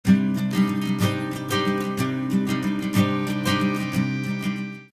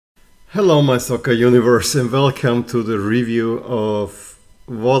Hello, my soccer universe, and welcome to the review of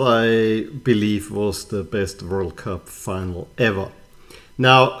what I believe was the best World Cup final ever.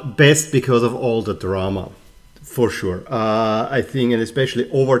 Now, best because of all the drama, for sure. I think, and especially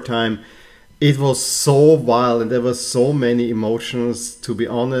overtime, it was so wild and there were so many emotions. To be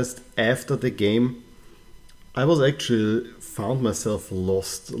honest, after the game, I was actually found myself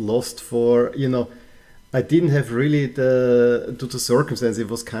lost for, I didn't have really due to circumstance, it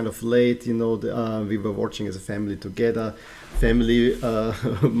was kind of late, we were watching as a family together.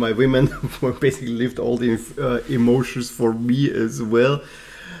 My women basically lived all the emotions for me as well.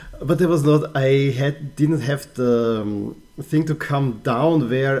 But there was not, didn't have the thing to calm down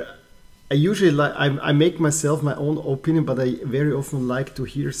where I usually I make myself my own opinion, but I very often like to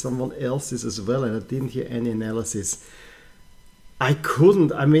hear someone else's as well, and I didn't hear any analysis. I couldn't.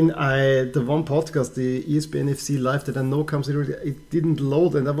 The one podcast, the ESPN FC Live that I know comes in, it didn't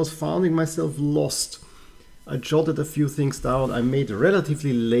load, and I was finding myself lost. I jotted a few things down. I made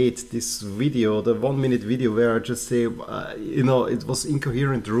relatively late this video, the 1 minute video where I just say, it was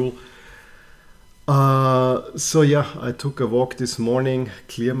incoherent rule. So yeah, I took a walk this morning,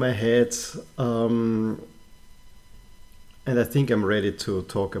 clear my head, and I think I'm ready to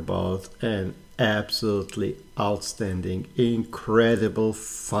talk about an absolutely outstanding, incredible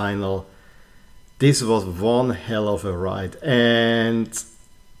final. This was one hell of a ride, and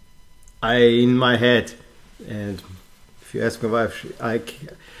in my head, and if you ask my wife,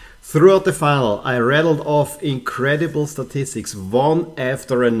 throughout the final, I rattled off incredible statistics, one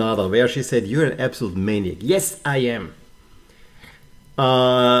after another, where she said, "You're an absolute maniac." Yes, I am.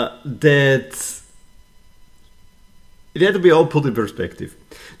 That it had to be all put in perspective.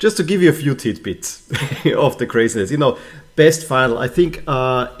 Just to give you a few tidbits of the craziness. Best final. I think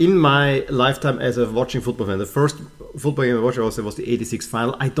in my lifetime as a watching football fan, the first football game I watched also was the '86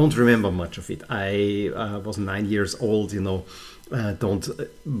 final. I don't remember much of it. I was 9 years old,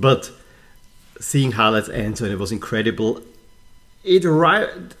 but seeing highlights and so on, it was incredible.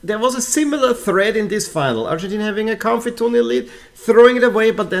 There was a similar thread in this final. Argentina having a comfy 2-0 lead, throwing it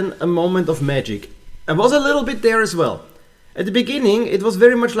away, but then a moment of magic. I was a little bit there as well. At the beginning, it was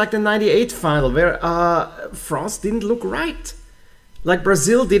very much like the '98 final, where France didn't look right, like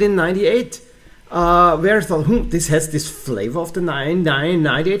Brazil did in '98. Where I thought, this has this flavor of the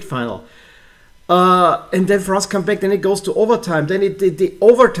 '98 final. And then France come back, then it goes to overtime. Then the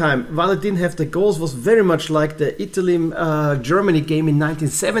overtime, while it didn't have the goals, was very much like the Italy-Germany game in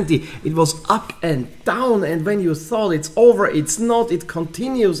 1970. It was up and down, and when you thought it's over, it's not, it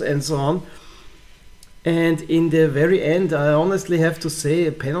continues, and so on. And in the very end, I honestly have to say,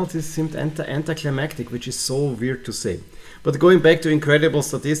 penalties seemed anti-climactic, which is so weird to say. But going back to incredible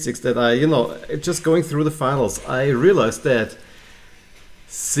statistics that just going through the finals, I realized that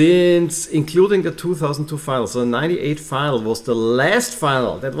since, including the 2002 final, so the '98 final was the last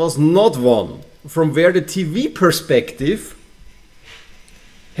final that was not won, from where the TV perspective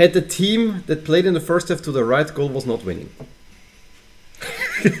had the team that played in the first half to the right goal was not winning.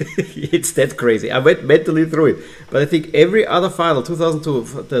 It's that crazy. I went mentally through it. But I think every other final,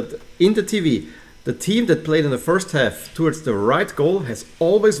 2002, that in the TV, the team that played in the first half towards the right goal has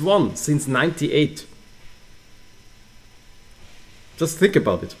always won since '98. Just think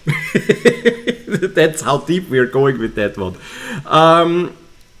about it. That's how deep we are going with that one.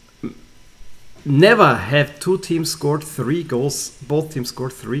 Never have two teams scored 3 goals. Both teams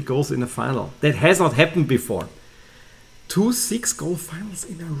scored 3 goals in a final. That has not happened before. 2 6-goal finals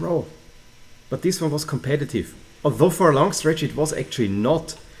in a row. But this one was competitive. Although for a long stretch it was actually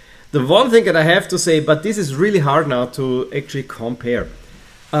not. The one thing that I have to say, but this is really hard now to actually compare.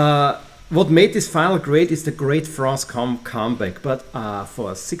 What made this final great is the great France comeback. But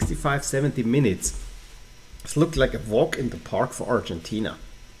for 65, 70 minutes, it looked like a walk in the park for Argentina.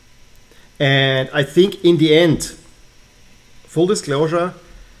 And I think in the end, full disclosure,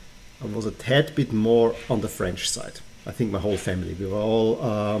 I was a tad bit more on the French side. I think my whole family, we were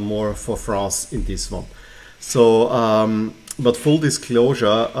all more for France in this one. So, but full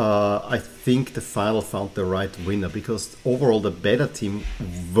disclosure, I think the final found the right winner because overall the better team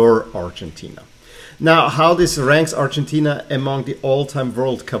were Argentina. Now, how this ranks Argentina among the all-time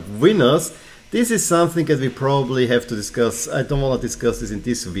World Cup winners, this is something that we probably have to discuss. I don't want to discuss this in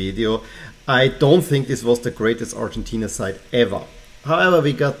this video. I don't think this was the greatest Argentina side ever. However,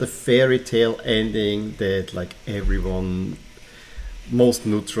 we got the fairy tale ending that like everyone, most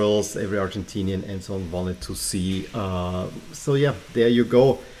neutrals, every Argentinian and so on wanted to see. So yeah, there you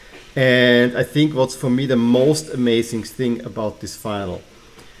go. And I think what's for me the most amazing thing about this final,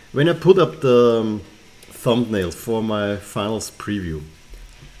 when I put up the thumbnail for my finals preview,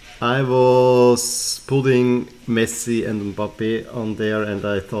 I was putting Messi and Mbappe on there, and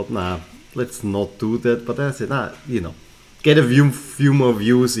I thought, nah, let's not do that. But I said, nah, you know, get a few more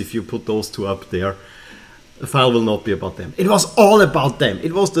views if you put those two up there. The file will not be about them. It was all about them.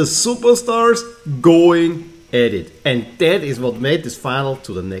 It was the superstars going at it. And that is what made this final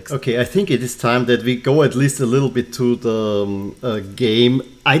to the next. Okay, I think it is time that we go at least a little bit to the game.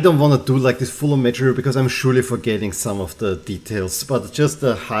 I don't want to do like this full on match review because I'm surely forgetting some of the details. But just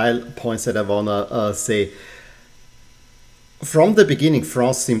the high points that I want to say. From the beginning,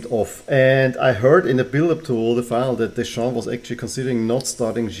 France seemed off. And I heard in the build-up to all the final that Deschamps was actually considering not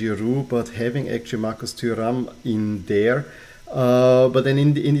starting Giroud, but having actually Marcus Thuram in there. But then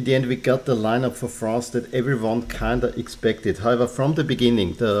in the end we got the lineup for France that everyone kind of expected. However, from the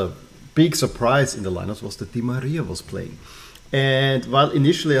beginning, the big surprise in the lineups was that Di Maria was playing. And while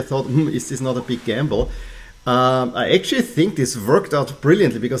initially I thought, is this not a big gamble? I actually think this worked out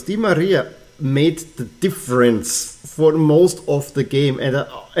brilliantly because Di Maria made the difference for most of the game.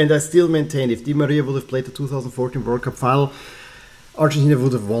 And I still maintain if Di Maria would have played the 2014 World Cup final, Argentina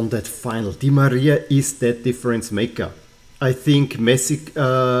would have won that final. Di Maria is that difference maker. I think Messi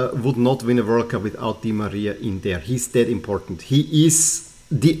would not win a World Cup without Di Maria in there. He's that important. He is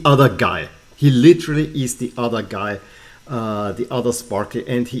the other guy. He literally is the other guy, the other sparkly,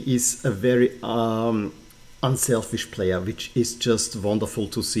 and he is a very unselfish player, which is just wonderful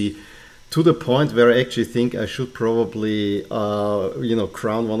to see. To the point where I actually think I should probably,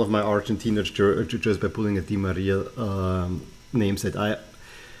 crown one of my Argentina jerseys by putting a Di Maria name set.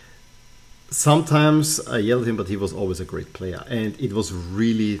 Sometimes I yelled at him, but he was always a great player. And it was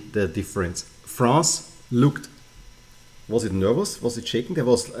really the difference. France looked, was it nervous? Was it shaking? There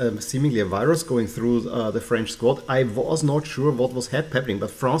was seemingly a virus going through the French squad. I was not sure what was happening, but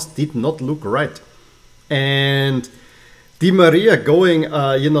France did not look right. And Di Maria going,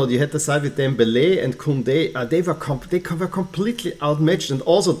 you had the side with Dembélé and Koundé. They were completely outmatched. And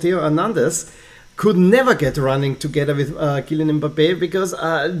also Theo Hernandez could never get running together with Kylian Mbappe because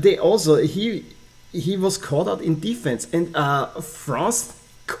he was caught out in defense, and France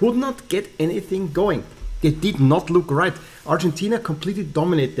could not get anything going. They did not look right. Argentina completely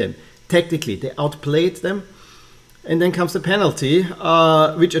dominated them tactically. They outplayed them, and then comes the penalty,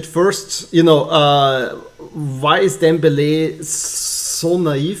 which at first, why is Dembélé so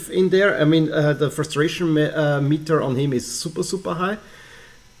naive in there? I mean, the frustration meter on him is super high.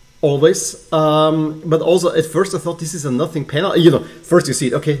 Always, but also at first I thought this is a nothing penalty. First you see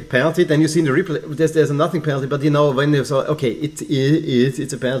it, okay, penalty, then you see in the replay there's a nothing penalty. But when you saw, okay, it's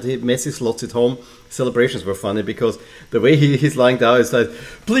a penalty. Messi slots it home. Celebrations were funny because the way he's lying down is like,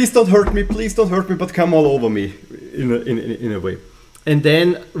 please don't hurt me, but come all over me in a way. And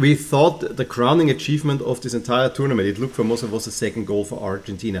then we thought the crowning achievement of this entire tournament, it looked for most of us the second goal for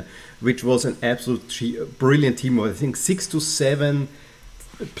Argentina, which was an absolute brilliant teamwork. I think 6 to 7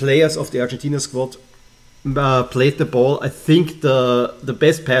 players of the Argentina squad played the ball. I think the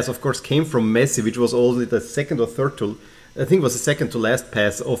best pass, of course, came from Messi, which was only the second or third to, I think it was the second to last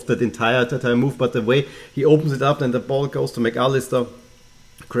pass of that entire move. But the way he opens it up and the ball goes to McAllister,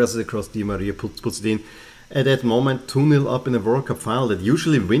 crosses across Di Maria, puts it in. At that moment, 2-0 up in a World Cup final that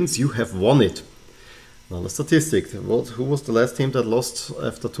usually wins, you have won it. Now the statistic, who was the last team that lost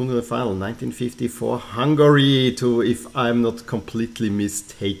after 2-0 final? 1954, Hungary, to, if I'm not completely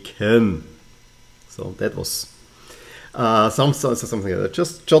mistaken. So that was something like that.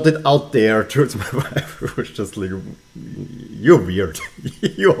 Just jot it out there towards my wife, who was just like, you're weird,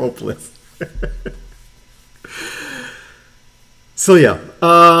 you're hopeless. So yeah,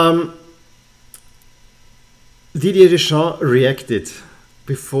 Didier Deschamps reacted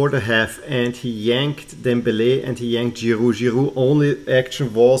before the half, and he yanked Dembélé and he yanked Giroud. Giroud only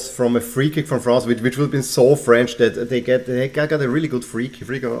action was from a free kick from France, which would have been so French that they got a really good free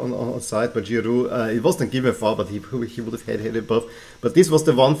kick on side. But Giroud, it wasn't given foul, but he would have had it above. But this was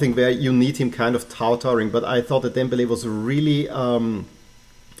the one thing where you need him kind of towering. But I thought that Dembélé was really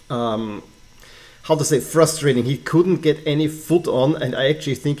how to say, frustrating. He couldn't get any foot on, and I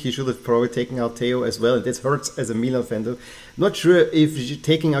actually think he should have probably taken out Theo as well, and this hurts as a Milan fan. Not sure if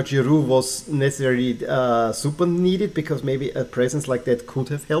taking out Giroud was necessarily super needed, because maybe a presence like that could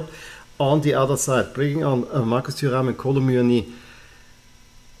have helped. On the other side, bringing on Marcus Thuram and Kolo Muani,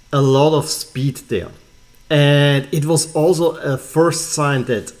 a lot of speed there. And it was also a first sign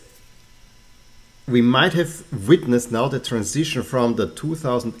that we might have witnessed now the transition from the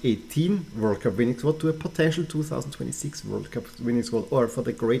 2018 World Cup winning squad to a potential 2026 World Cup winning squad, or for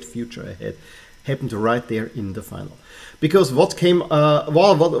the great future ahead. happened right there in the final. Because what came,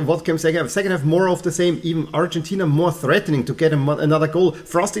 what came second half? Second half, more of the same. Even Argentina more threatening to get another goal.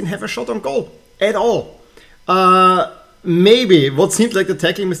 France didn't have a shot on goal at all. Maybe what seemed like the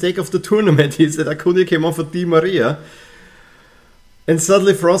tackling mistake of the tournament is that Acuna came on for Di Maria. And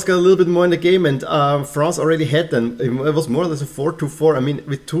suddenly France got a little bit more in the game, and France already had them. It was more or less a 4-2-4. I mean,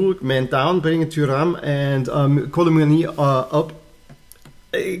 with 2 men down, bringing Thuram and Colomani up,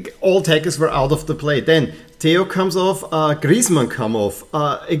 all tackles were out of the play. Then Theo comes off, Griezmann come off.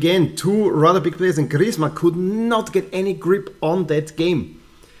 Again, 2 rather big players, and Griezmann could not get any grip on that game.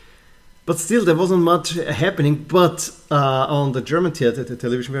 But still, there wasn't much happening. But on the German theater, the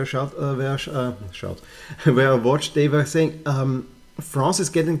television where I watched, they were saying France is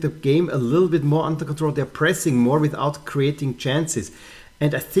getting the game a little bit more under control. They're pressing more without creating chances.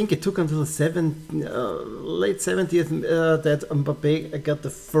 And I think it took until late 70th that Mbappe got the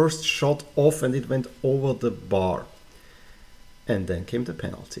first shot off and it went over the bar. And then came the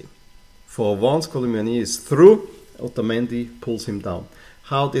penalty. For once, Colomani is through. Otamendi pulls him down.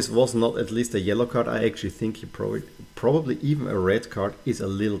 How this was not at least a yellow card, I actually think he probably even a red card is a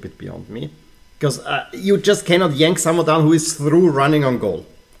little bit beyond me. Because you just cannot yank someone down who is through running on goal,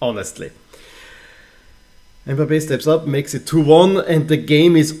 honestly. Mbappe steps up, makes it 2-1, and the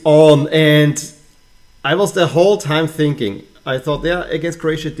game is on. And I was the whole time thinking, I thought, yeah, against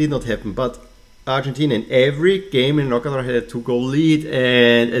Croatia it did not happen, but Argentina in every game in knockout had a 2-goal lead,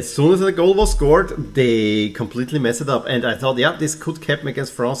 and as soon as the goal was scored, they completely messed it up. And I thought, yeah, this could happen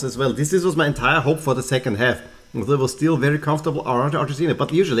against France as well. This was my entire hope for the second half. It was still very comfortable around Argentina,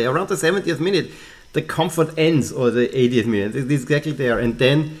 but usually around the 70th minute, the comfort ends, or the 80th minute. It's exactly there, and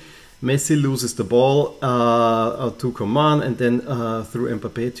then Messi loses the ball to Coman, and then through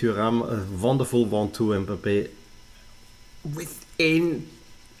Mbappe, Thuram, a wonderful 1-2 Mbappe. Within,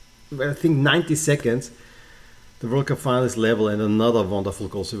 I think, 90 seconds, the World Cup final is level, and another wonderful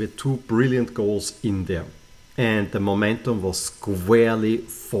goal. So we had 2 brilliant goals in there. And the momentum was squarely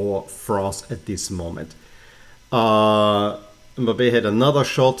for France at this moment. Mbappe had another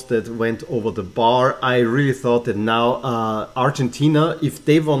shot that went over the bar. I really thought that now Argentina, if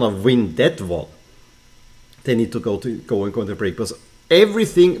they want to win that one, they need to go into break, because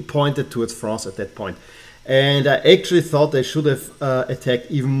everything pointed towards France at that point. And I actually thought they should have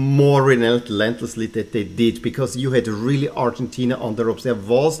attacked even more relentlessly than they did, because you had really Argentina on the ropes. There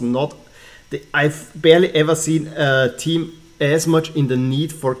was not, I've barely ever seen a team as much in the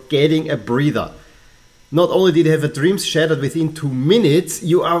need for getting a breather. Not only did they have a dreams shattered within 2 minutes,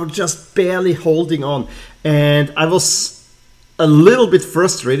 you are just barely holding on. And I was a little bit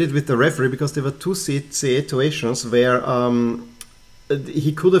frustrated with the referee, because there were 2 situations where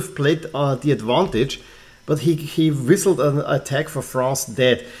he could have played the advantage, but he whistled an attack for France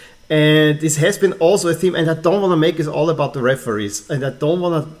dead. And this has been also a theme, and I don't want to make it all about the referees, and I don't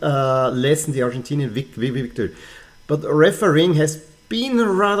want to lessen the Argentinian victory. But refereeing has been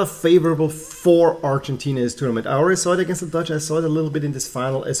rather favorable for Argentina in this tournament. I already saw it against the Dutch. I saw it a little bit in this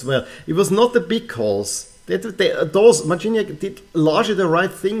final as well. It was not the big calls. Marginia did largely the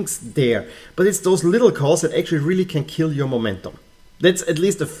right things there, but it's those little calls that actually really can kill your momentum. That's at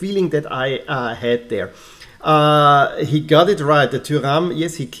least the feeling that I had there. He got it right. The Thuram,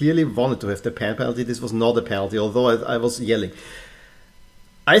 yes, he clearly wanted to have the penalty. This was not a penalty, although I was yelling.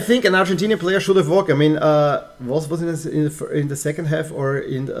 I think an Argentinian player should have walked. I mean, was it in the second half or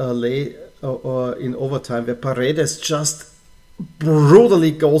in late or in overtime, where Paredes just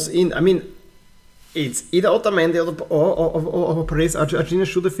brutally goes in. I mean, it's either Otamendi or Paredes. Argentina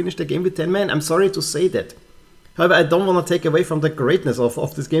should have finished the game with 10 men. I'm sorry to say that. However, I don't want to take away from the greatness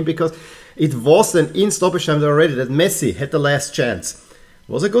of this game, because it was then in stoppage time already that Messi had the last chance.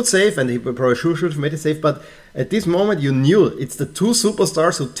 It was a good save, and he probably should have made a save, but at this moment you knew it's the 2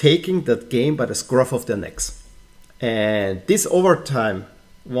 superstars who taking that game by the scruff of their necks. And this overtime,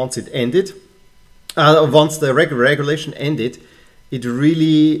 once it ended, once the regulation ended, it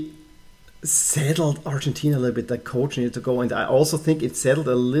really settled Argentina a little bit. The coach needed to go, and I also think it settled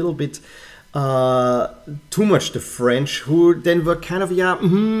a little bit too much the French, who then were kind of,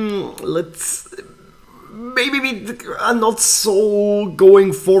 maybe we are not so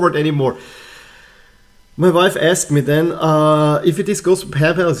going forward anymore. My wife asked me then, if it is goes to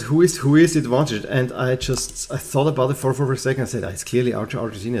penalties, who is the advantage? And I thought about it for a second. I said, it's clearly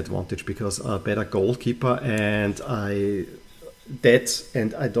Argentina advantage, because a better goalkeeper, and I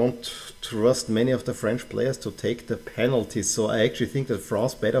don't trust many of the French players to take the penalties. So I actually think that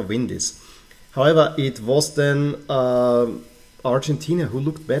France better win this. However, it was then Argentina who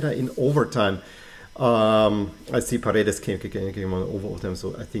looked better in overtime. I see Paredes came on overtime,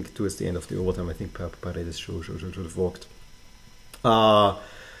 so I think towards the end of the overtime, I think Paredes should have walked.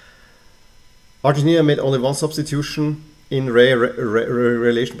 Argentina made only one substitution in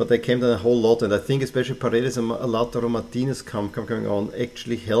relation, but they came down a whole lot, and I think especially Paredes and Lautaro Martinez coming on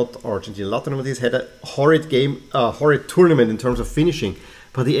actually helped Argentina. Lautaro Martinez had a horrid game, horrid tournament in terms of finishing,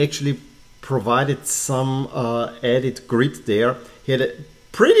 but he actually provided some added grit there. He had a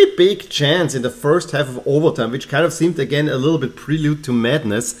pretty big chance in the first half of overtime, which kind of seemed again a little bit prelude to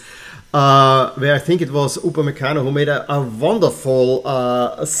madness, where I think it was Upamecano who made a wonderful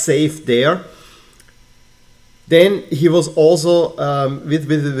save there. Then he was also with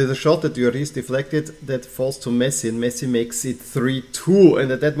a shot that Lloris deflected that falls to Messi, and Messi makes it 3-2.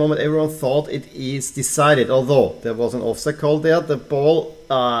 And at that moment, everyone thought it is decided. Although there was an offside call there, the ball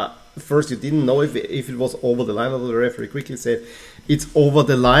first you didn't know if it was over the line. Although the referee quickly said it's over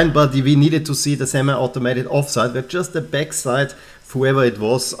the line, but we needed to see the semi-automated offside, where just the backside, whoever it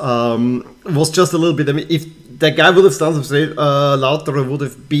was just a little bit. I mean, if the guy would have done something, Lautaro would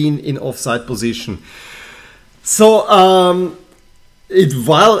have been in offside position. So,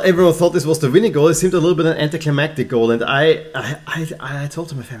 while everyone thought this was the winning goal, it seemed a little bit an anti-climactic goal, and I told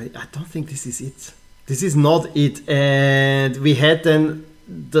to my family, I don't think this is it. This is not it. And we had then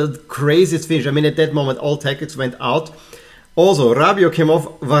the craziest finish. I mean, at that moment, all tactics went out. Also, Rabiot came off,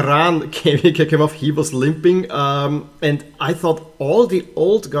 Varane came off, he was limping, and I thought all the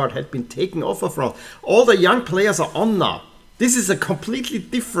old guard had been taken off of front. All the young players are on now. This is a completely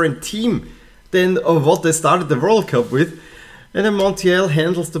different team than what they started the World Cup with. And then Montiel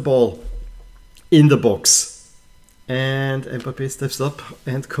handles the ball in the box. And Mbappe steps up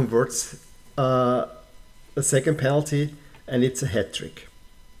and converts a second penalty, and it's a hat-trick.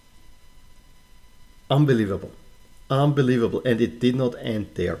 Unbelievable. Unbelievable. And it did not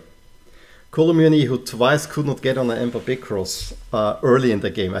end there. Colomboigny, who twice could not get on an Mbappe cross early in the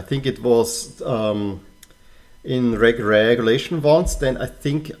game. I think it was in regulation once, then I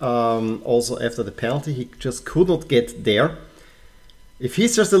think also after the penalty he just could not get there. If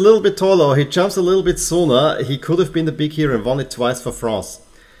he's just a little bit taller or he jumps a little bit sooner, he could have been the big hero and won it twice for France.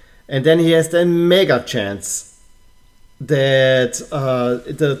 And then he has the mega chance that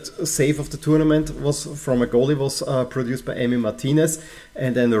the save of the tournament was from a goalie was produced by Emi Martinez,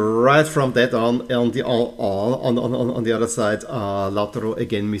 and then right from that on the other side, Lautaro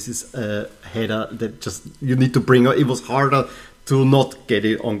again misses a header that just you need to bring out. It was harder to not get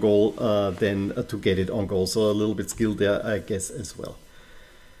it on goal than to get it on goal, so a little bit skill there, I guess, as well.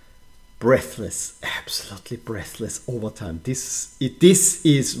 Breathless, absolutely breathless overtime. This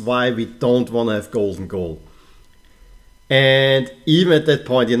is why we don't want to have golden goal. And even at that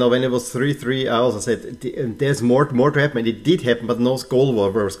point, you know, when it was 3-3, I also said, there's more to happen. And it did happen, but no goal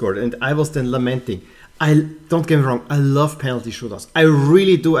were scored. And I was then lamenting. Don't get me wrong, I love penalty shootouts. I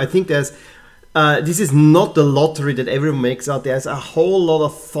really do. I think there's, this is not the lottery that everyone makes out. There's a whole lot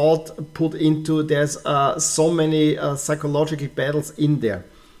of thought put into. There's so many psychological battles in there.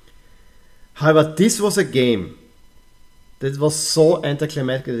 However, this was a game that was so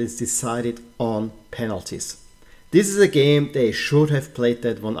anticlimactic that it's decided on penalties. This is a game they should have played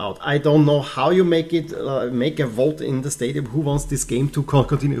that one out. I don't know how you make it, make a vote in the stadium. Who wants this game to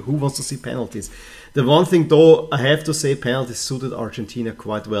continue? Who wants to see penalties? The one thing though, I have to say, penalties suited Argentina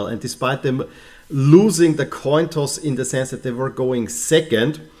quite well. And despite them losing the coin toss in the sense that they were going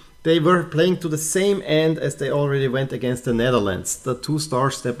second, they were playing to the same end as they already went against the Netherlands. The two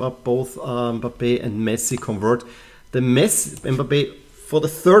stars step up, both Mbappe and Messi convert. Mbappe for the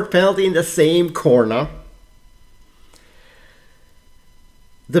third penalty in the same corner.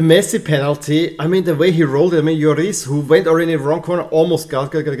 The Messi penalty, I mean, the way he rolled it, I mean, Lloris, who went already in the wrong corner, almost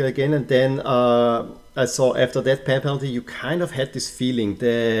got it again. And then I saw after that penalty, you kind of had this feeling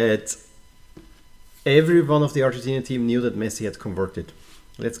that every one of the Argentina team knew that Messi had converted.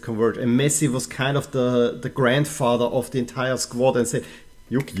 Let's convert. And Messi was kind of the grandfather of the entire squad and said,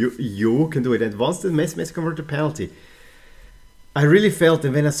 you can do it. And once the Messi converted the penalty, I really felt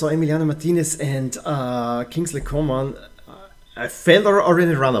that when I saw Emiliano Martinez and Kingsley Coman, I felt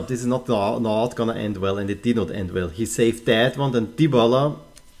already run up. This is not gonna end well, and it did not end well. He saved that one. Then Dybala,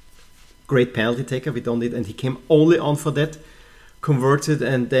 great penalty taker. We don't need, and he came only on for that, converted,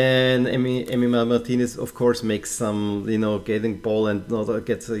 and then Emi Martinez, of course, makes some, you know, getting ball and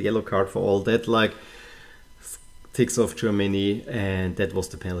gets a yellow card for all that. Like, ticks off Germany, and that was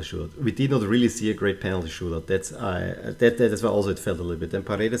the penalty shootout. We did not really see a great penalty shootout. That's why also it felt a little bit. Then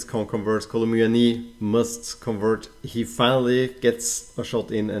Paredes converts, Colomboigny must convert. He finally gets a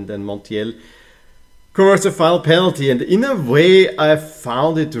shot in, and then Montiel Converts the final penalty, and in a way I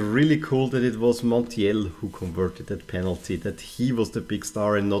found it really cool that it was Montiel who converted that penalty, that he was the big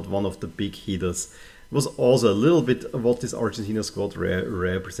star and not one of the big hitters. It was also a little bit what this Argentina squad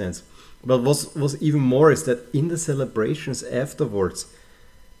represents. But what was even more is that in the celebrations afterwards,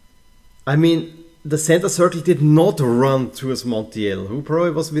 I mean, the center circle did not run towards Montiel, who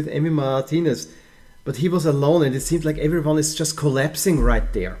probably was with Emi Martinez, but he was alone, and it seemed like everyone is just collapsing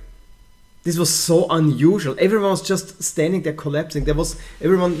right there. This was so unusual. Everyone was just standing there collapsing. There was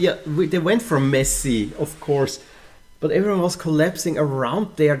everyone, yeah, they went for Messi, of course, but everyone was collapsing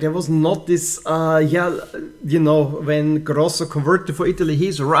around there. There was not this, you know, when Grosso converted for Italy,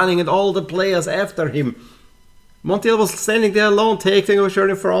 he's running and all the players after him. Montiel was standing there alone, taking a shot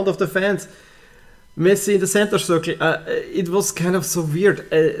in front of the fans. Messi in the center circle. It was kind of so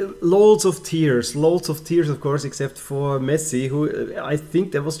weird. Loads of tears, of course, except for Messi, who I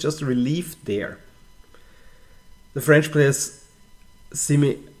think there was just relief there. The French players see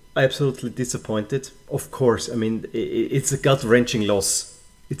me absolutely disappointed. Of course, I mean, it's a gut-wrenching loss.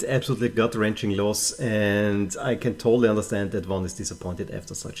 It's absolutely a gut-wrenching loss, and I can totally understand that one is disappointed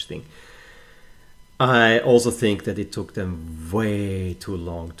after such thing. I also think that it took them way too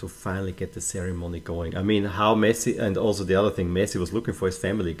long to finally get the ceremony going. I mean, how Messi, and also the other thing, Messi was looking for his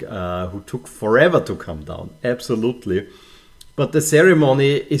family, who took forever to come down. Absolutely. But the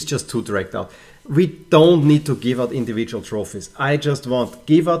ceremony is just too dragged out. We don't need to give out individual trophies. I just want,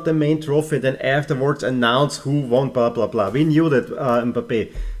 give out the main trophy, then afterwards announce who won, blah, blah, blah. We knew that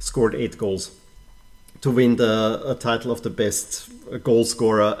Mbappe scored 8 goals to win the title of the best goal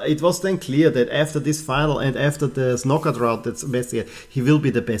scorer. It was then clear that after this final and after this knockout round that's Messi, he will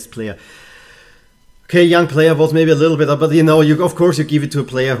be the best player. Okay, young player was maybe a little bit, but you know, of course you give it to a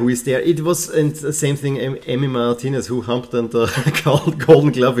player who is there. It was, and the same thing, Emi Martinez, who humped on the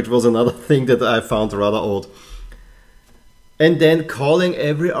Golden Glove, which was another thing that I found rather odd. And then calling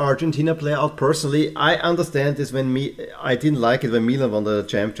every Argentina player out personally. I understand this I didn't like it when Milan won the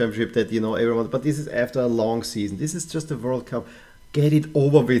championship, that, you know, everyone, but this is after a long season. This is just a World Cup. Get it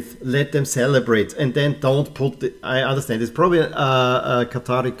over with. Let them celebrate. And then don't put I understand it's probably a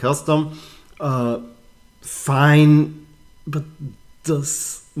Qatari custom. Fine. But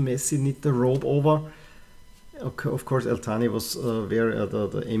does Messi need the robe over? Okay, of course, El Thani was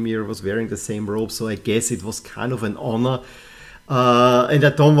the Emir was wearing the same robe, so I guess it was kind of an honor. And I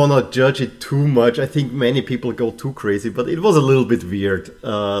don't want to judge it too much. I think many people go too crazy, but it was a little bit weird.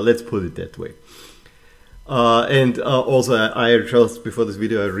 Let's put it that way. Also, I just before this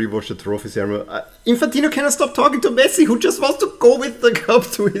video, I rewatched the trophy ceremony. Infantino cannot stop talking to Messi, who just wants to go with the cup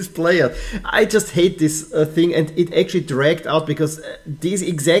to his player. I just hate this thing, and it actually dragged out because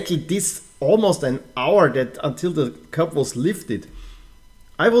this almost an hour that until the cup was lifted.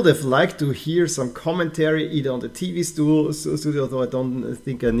 I would have liked to hear some commentary either on the TV studio, though I don't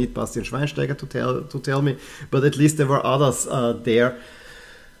think I need Bastian Schweinsteiger to tell me, but at least there were others there.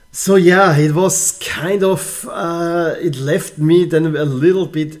 So yeah, it was kind of, it left me then a little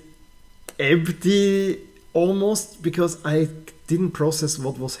bit empty almost, because I didn't process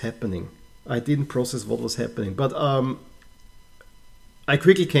what was happening. But I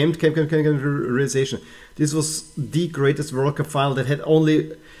quickly came to realization. This was the greatest World Cup final that had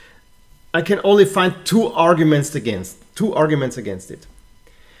I can only find two arguments against it.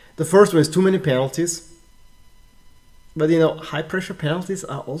 The first one is too many penalties. But you know, high pressure penalties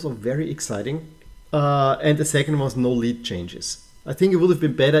are also very exciting. And the second was no lead changes. I think it would have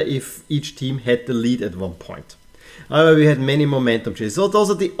been better if each team had the lead at one point. However, we had many momentum changes. So those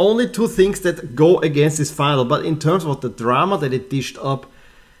are the only two things that go against this final. But in terms of the drama that it dished up,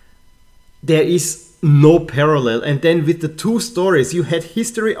 there is no parallel. And then with the two stories, you had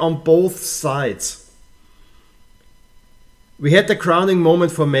history on both sides. We had the crowning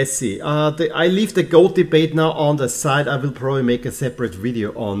moment for Messi. I leave the GOAT debate now on the side. I will probably make a separate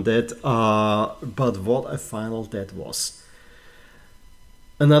video on that. But what a final that was.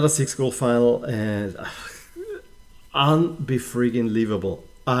 Another 6-goal final, and unbefriggin-livable.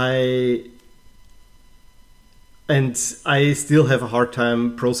 I still have a hard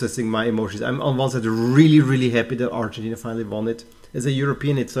time processing my emotions. I'm on one side really happy that Argentina finally won it. As a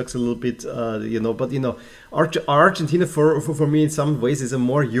European, it sucks a little bit, you know. But you know, Argentina for me in some ways is a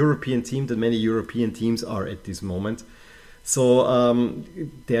more European team than many European teams are at this moment. So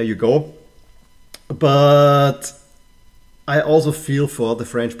there you go. But I also feel for the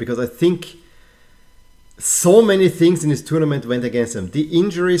French, because I think so many things in this tournament went against them. The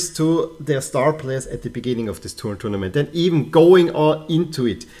injuries to their star players at the beginning of this tournament, and even going on into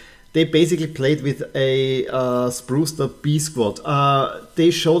it. they basically played with a spruced up B squad.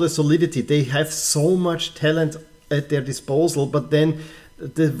 They show the solidity. They have so much talent at their disposal, but then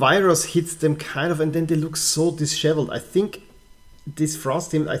the virus hits them kind of, and then they look so disheveled. I think this France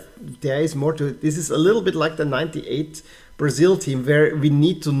team, there is more to it. This is a little bit like the 98 Brazil team, where we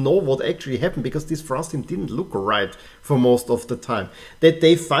need to know what actually happened, because this France team didn't look right for most of the time. That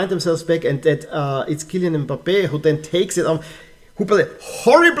they find themselves back, and that it's Kylian Mbappe who then takes it on, who played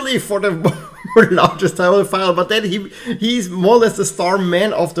horribly for the largest time of the final, but then he's more or less the star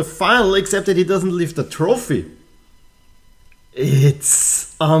man of the final, except that he doesn't lift the trophy.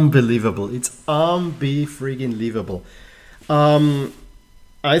 It's unbelievable. It's unbe-friggin-lievable.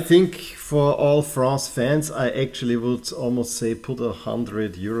 I think for all France fans, I actually would almost say put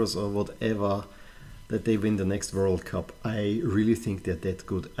 €100 or whatever that they win the next World Cup. I really think they're that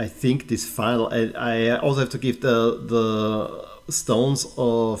good. I think this final, I also have to give the stones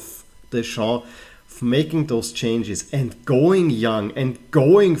of Deschamps for making those changes and going young and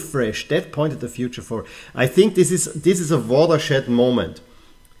going fresh. That pointed the future for. I think this is a watershed moment.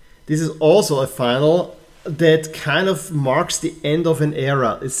 This is also a final that kind of marks the end of an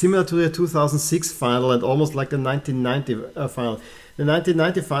era. It's similar to the 2006 final and almost like the 1990 final. The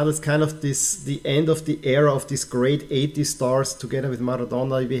 1990 final is kind of the end of the era of these great 80 stars. Together with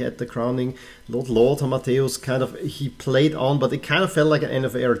Maradona, we had the crowning. Lothar Matthäus, kind of, he played on, but it kind of felt like an end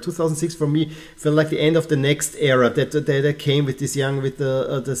of era. 2006 for me felt like the end of the next era that came with this young, with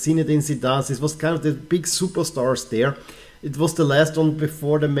the Zinedine Zidane. This was kind of the big superstars there. It was the last one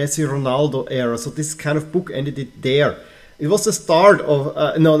before the Messi Ronaldo era, so this kind of book ended it there. It was the start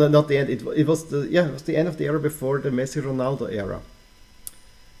of no, not the end. It was the end of the era before the Messi Ronaldo era.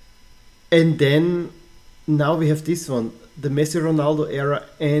 And then now we have this one. The Messi Ronaldo era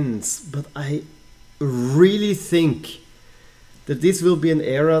ends, but I really think that this will be an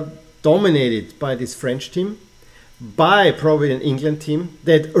era dominated by this French team, by probably an England team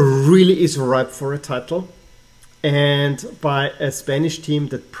that really is ripe for a title, and by a Spanish team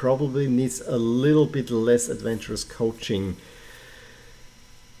that probably needs a little bit less adventurous coaching.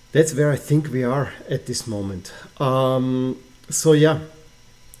 That's where I think we are at this moment. So yeah,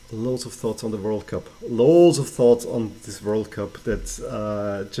 loads of thoughts on the World Cup. Loads of thoughts on this World Cup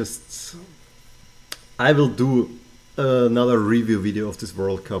that just... I will do another review video of this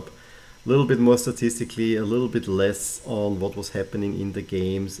World Cup. A little bit more statistically, a little bit less on what was happening in the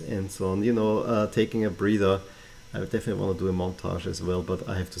games and so on. You know, taking a breather. I definitely want to do a montage as well, but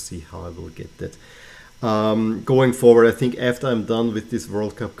I have to see how I will get that. Going forward, I think after I'm done with this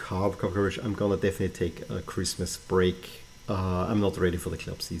World Cup coverage, I'm gonna definitely take a Christmas break. I'm not ready for the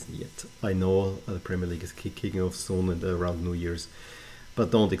club season yet. I know the Premier League is kicking off soon and around New Year's, but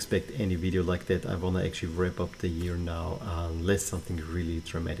don't expect any video like that. I want to actually wrap up the year now, unless something really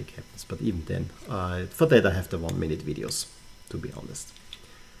dramatic happens. But even then, for that I have the 1 minute videos, to be honest.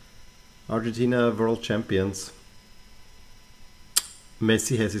 Argentina world champions.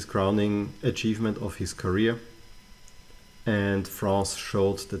 Messi has his crowning achievement of his career, and France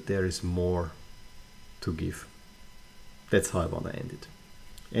showed that there is more to give. That's how I want to end it.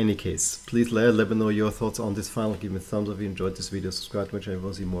 Any case, please let me know your thoughts on this final. Give me a thumbs up if you enjoyed this video, subscribe to my channel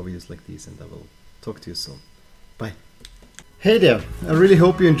to see more videos like these, and I will talk to you soon. Bye. Hey there, I really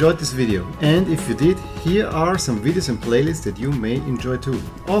hope you enjoyed this video, and if you did, here are some videos and playlists that you may enjoy too.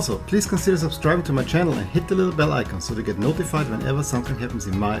 Also, please consider subscribing to my channel and hit the little bell icon so to get notified whenever something happens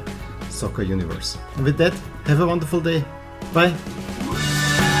in my soccer universe. And with that, have a wonderful day. Bye!